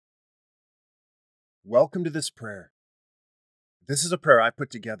Welcome to this prayer. This is a prayer I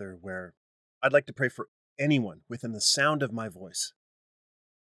put together where I'd like to pray for anyone within the sound of my voice.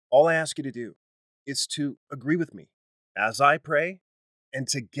 All I ask you to do is to agree with me as I pray, and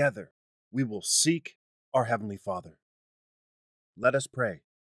together we will seek our Heavenly Father. Let us pray.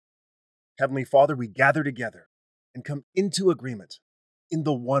 Heavenly Father, we gather together and come into agreement in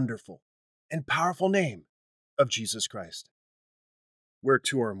the wonderful and powerful name of Jesus Christ. Where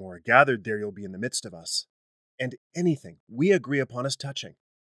two or more are gathered, there you'll be in the midst of us. And anything we agree upon as touching,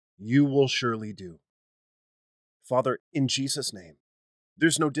 you will surely do. Father, in Jesus' name,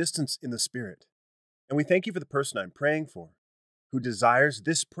 there's no distance in the Spirit. And we thank you for the person I'm praying for, who desires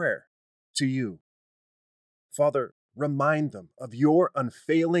this prayer to you. Father, remind them of your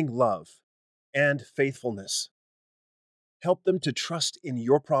unfailing love and faithfulness. Help them to trust in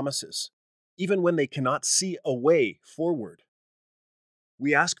your promises, even when they cannot see a way forward.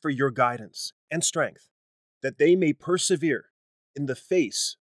 We ask for your guidance and strength, that they may persevere in the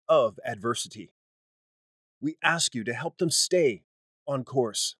face of adversity. We ask you to help them stay on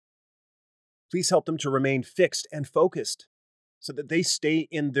course. Please help them to remain fixed and focused so that they stay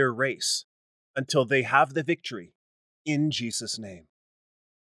in their race until they have the victory in Jesus' name.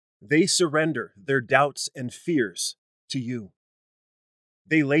 They surrender their doubts and fears to you.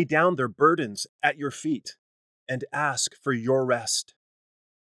 They lay down their burdens at your feet and ask for your rest.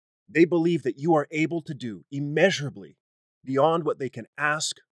 They believe that you are able to do immeasurably beyond what they can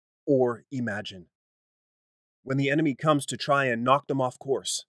ask or imagine. When the enemy comes to try and knock them off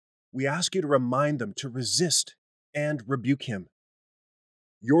course, we ask you to remind them to resist and rebuke him.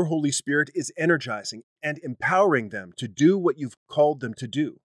 Your Holy Spirit is energizing and empowering them to do what you've called them to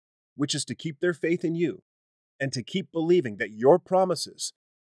do, which is to keep their faith in you and to keep believing that your promises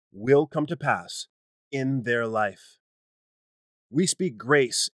will come to pass in their life. We speak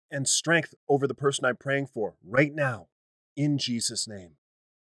grace and strength over the person I'm praying for right now, in Jesus' name.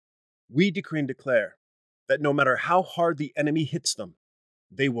 We decree and declare that no matter how hard the enemy hits them,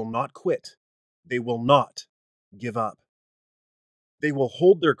 they will not quit. They will not give up. They will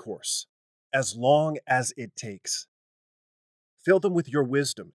hold their course as long as it takes. Fill them with your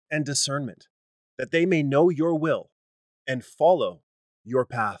wisdom and discernment, that they may know your will and follow your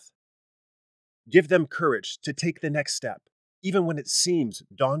path. Give them courage to take the next step, even when it seems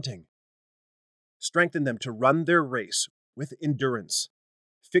daunting. Strengthen them to run their race with endurance,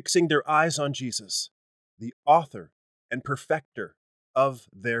 fixing their eyes on Jesus, the author and perfecter of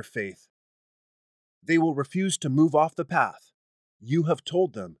their faith. They will refuse to move off the path you have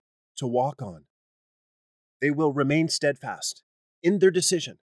told them to walk on. They will remain steadfast in their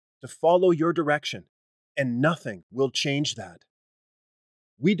decision to follow your direction, and nothing will change that.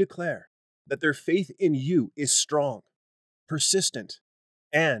 We declare that their faith in you is strong, persistent,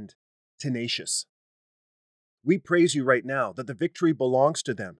 and tenacious. We praise you right now that the victory belongs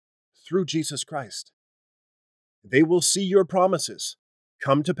to them through Jesus Christ. They will see your promises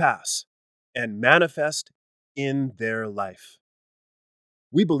come to pass and manifest in their life.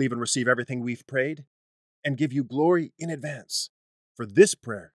 We believe and receive everything we've prayed and give you glory in advance, for this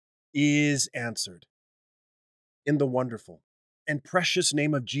prayer is answered. In the wonderful and precious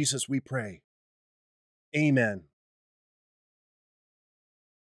name of Jesus we pray. Amen.